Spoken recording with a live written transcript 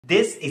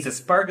This is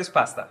asparagus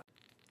pasta.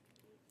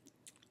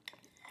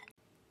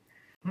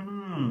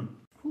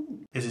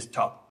 This is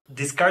top.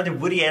 Discard the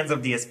woody ends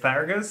of the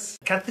asparagus.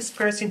 Cut the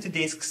squares into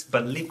discs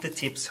but leave the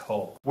tips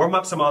whole. Warm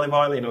up some olive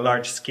oil in a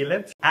large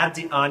skillet. Add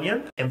the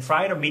onion and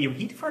fry it on medium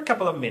heat for a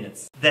couple of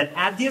minutes. Then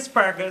add the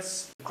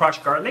asparagus,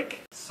 crushed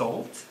garlic,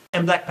 salt,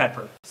 and black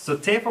pepper.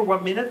 Sauté for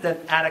 1 minute, then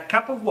add a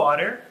cup of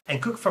water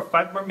and cook for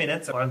 5 more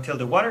minutes or until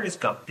the water is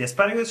gone. The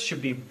asparagus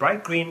should be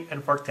bright green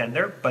and fork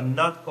tender, but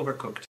not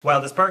overcooked. While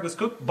the asparagus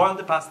cook, boil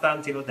the pasta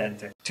until al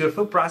dente. To a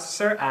food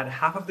processor, add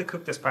half of the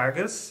cooked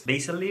asparagus,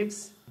 basil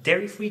leaves,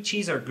 dairy-free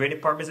cheese or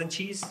grated parmesan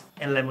cheese,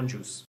 and lemon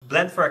juice.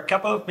 Blend for a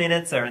couple of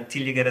minutes or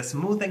until you get a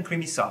smooth and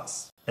creamy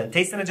sauce. Then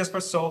taste and adjust for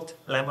salt,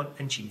 lemon,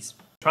 and cheese.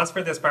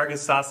 Transfer the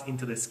asparagus sauce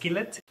into the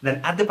skillet,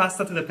 then add the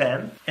pasta to the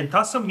pan and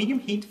toss on medium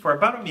heat for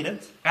about a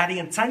minute, adding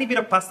a tiny bit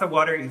of pasta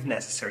water if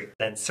necessary.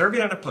 Then serve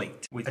it on a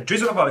plate with a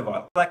drizzle of olive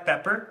oil, black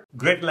pepper,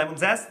 grated lemon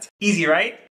zest. Easy, right?